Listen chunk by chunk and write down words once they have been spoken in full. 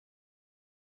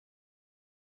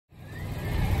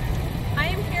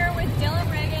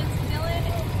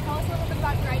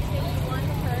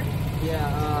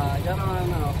got on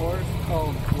a horse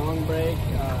called Long Break.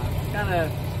 Kind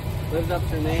of lives up to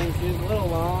her name. She was a little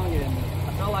long, and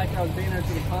I felt like I was beating her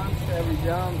to the punch to every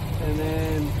jump. And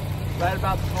then right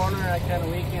about the corner, I kind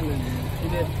of weakened, and she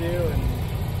did too.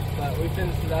 But we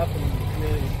finished it up and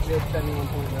made a good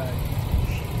 71-point ride.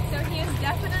 So he is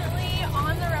definitely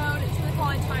on the road to the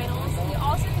college finals. He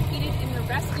also competed in the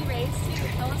rescue race too.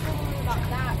 Tell us a little bit about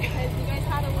that, because you guys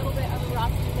had a little bit of a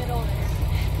rocky middle there.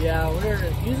 Yeah, we were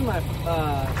using my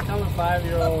coming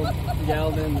 5-year-old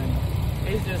Geldon, and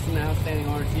he's just an outstanding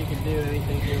horse. He can do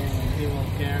anything to him and he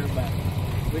won't care, but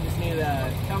we just need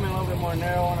to come in a little bit more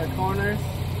narrow on our corners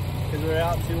because we're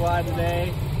out too wide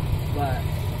today, but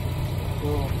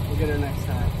we'll get her next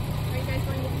time. Are you guys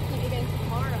going to compete again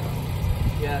tomorrow?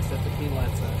 Yes, if the team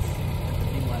lets us.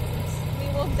 We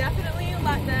will definitely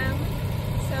let them.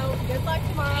 So good luck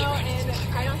tomorrow, and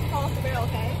try not to fall off the barrel,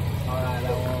 okay? Alright,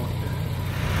 I won't.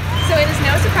 So it is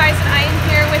no surprise that I am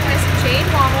here with Miss Jade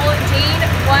Wammel. Jade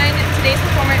won today's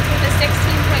performance with a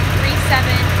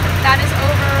 16.37. That is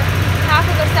over half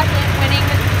of a second winning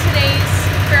today's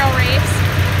barrel race.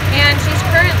 And she's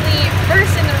currently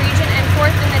first in the region and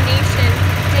fourth in the nation.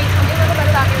 Jade, tell me a little bit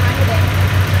about your run today.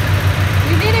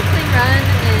 We made a clean run,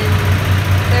 and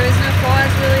there was no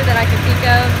flaws really that I could think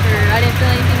of, or I didn't feel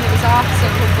anything that was off, so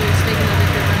hopefully we'll just make another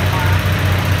good run tomorrow.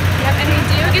 Yep, and we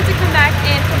do get to come back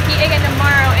and compete again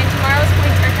tomorrow, and tomorrow's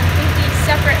points are completely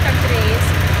separate from today's.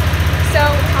 So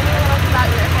tell me a little bit about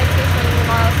your headspace running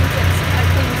tomorrow since it's a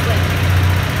clean slate.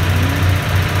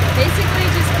 Basically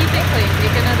just keep it clean,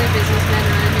 make another businessman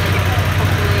run, and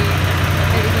hopefully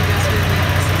everything goes smoothly.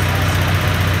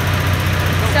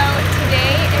 So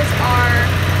today is our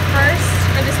first,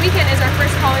 or this weekend is our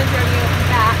first college rodeo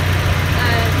back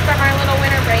from our little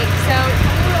winter break. So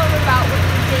tell me a little bit about what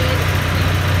you did to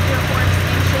keep your horse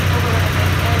in shape over winter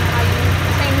break and how you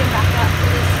trained him back up for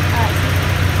this season.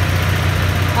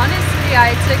 Honestly,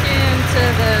 I took him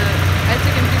through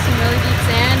some really deep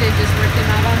sand and just worked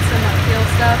him out on some uphill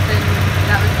stuff, and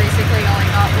that was basically all I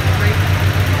got with the break.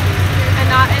 And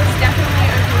that is definitely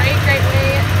a great way to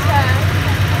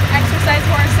exercise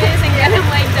horses and get them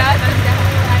legged up. That's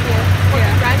definitely what I do. Well,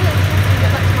 congratulations and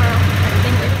good luck tomorrow.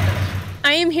 Thank you.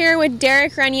 I am here with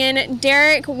Derek Runyon.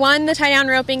 Derek won the tie-down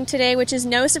roping today, which is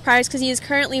no surprise because he is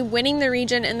currently winning the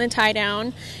region in the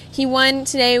tie-down. He won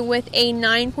today with a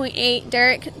 9.8.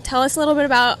 Derek, tell us a little bit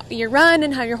about your run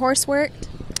and how your horse worked.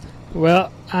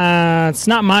 Well, it's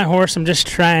not my horse. I'm just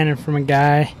trying it from a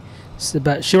guy,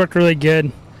 but she worked really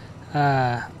good.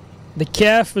 The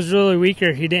calf was really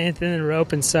weaker. He didn't hit the end of the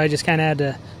rope, and so I just kind of had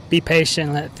to be patient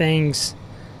and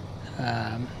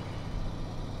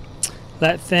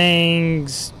let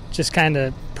things just kind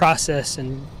of process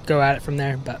and go at it from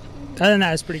there. But other than that,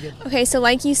 it was pretty good. Okay, so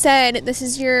like you said, this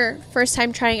is your first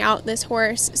time trying out this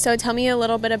horse. So tell me a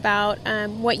little bit about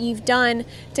what you've done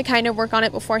to kind of work on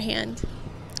it beforehand.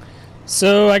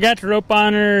 So I got to rope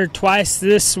on her twice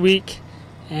this week,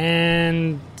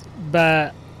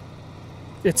 but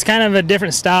it's kind of a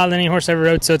different style than any horse I ever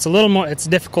rode, so it's a little more, it's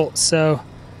difficult. So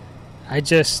I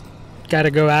just got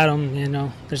to go at them, you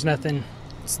know. There's nothing,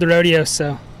 it's the rodeo,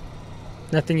 so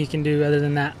nothing you can do other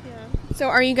than that. Yeah. So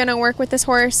are you going to work with this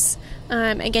horse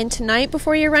again tonight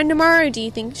before your run tomorrow? Or do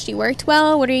you think she worked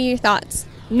well? What are your thoughts?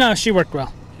 No, she worked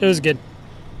well. It was good.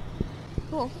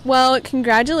 Cool. Well,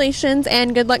 congratulations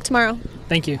and good luck tomorrow.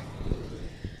 Thank you.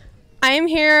 I am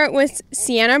here with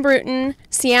Sienna Bruton.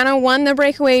 Sienna won the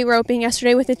breakaway roping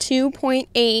yesterday with a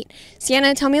 2.8.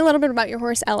 Sienna, tell me a little bit about your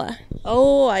horse, Ella.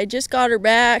 Oh, I just got her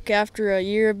back after a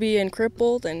year of being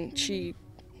crippled, and she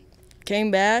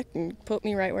came back and put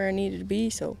me right where I needed to be.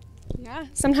 So yeah,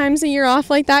 sometimes a year off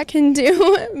like that can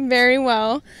do very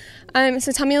well.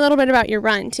 So tell me a little bit about your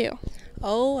run, too.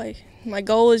 Oh, my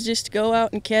goal is just to go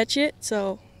out and catch it,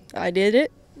 so I did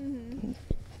it. Mm-hmm.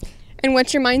 And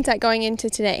what's your mindset going into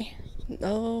today?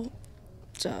 Oh,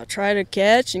 so try to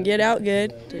catch and get out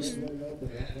good.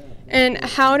 And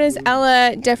how does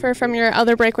Ella differ from your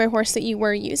other breakaway horse that you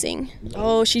were using?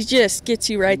 Oh, she just gets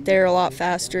you right there a lot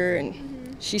faster,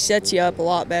 and she sets you up a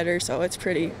lot better, so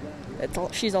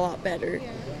she's a lot better.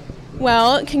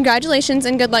 Well, congratulations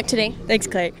and good luck today. Thanks,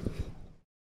 Clay.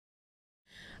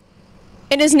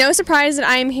 It is no surprise that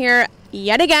I am here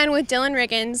yet again with Dylan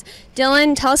Riggins.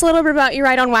 Dylan, tell us a little bit about your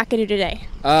ride on Wackadoo today.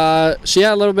 She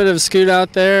had a little bit of a scoot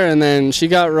out there, and then she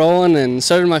got rolling, and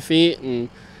so did my feet, and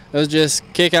it was just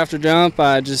kick after jump.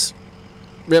 I just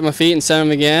ripped my feet and set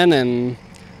them again, and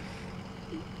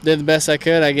did the best I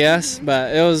could, I guess.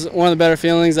 But it was one of the better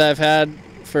feelings I've had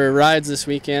for rides this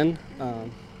weekend.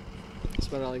 That's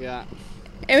about all I got.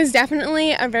 It was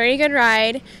definitely a very good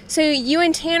ride. So you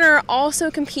and Tanner also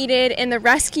competed in the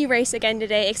rescue race again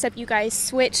today, except you guys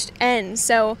switched ends.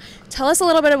 So tell us a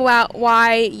little bit about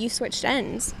why you switched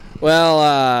ends. Well,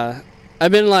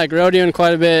 I've been like rodeoing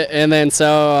quite a bit, and then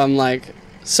so I'm like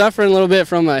suffering a little bit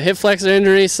from a hip flexor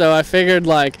injury, so I figured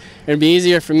like it'd be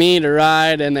easier for me to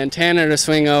ride and then Tanner to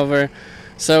swing over.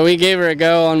 So we gave her a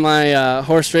go on my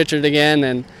horse Richard again,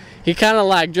 and he kind of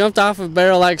like jumped off a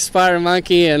barrel like a spider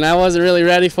monkey, and I wasn't really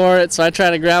ready for it, so I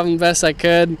tried to grab him best I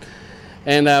could,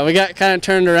 and we got kind of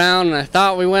turned around, and I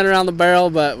thought we went around the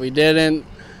barrel, but we didn't.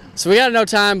 So we got no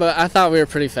time, but I thought we were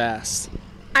pretty fast.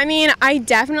 I mean, I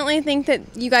definitely think that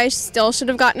you guys still should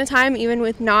have gotten a time, even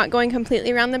with not going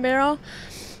completely around the barrel.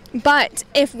 But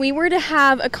if we were to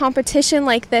have a competition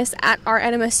like this at our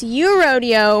NMSU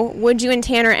rodeo, would you and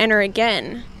Tanner enter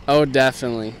again? Oh,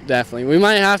 definitely, definitely. We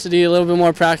might have to do a little bit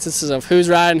more practices of who's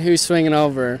riding, who's swinging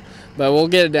over, but we'll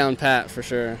get it down pat for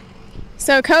sure.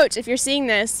 So, Coach, if you're seeing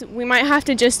this, we might have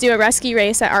to just do a rescue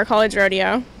race at our college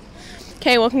rodeo.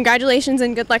 Okay, well, congratulations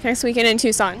and good luck next weekend in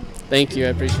Tucson. Thank you, I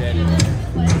appreciate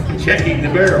it. Checking the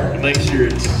barrel to make sure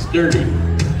it's sturdy.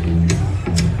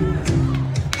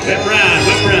 Whip round,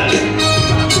 whip round.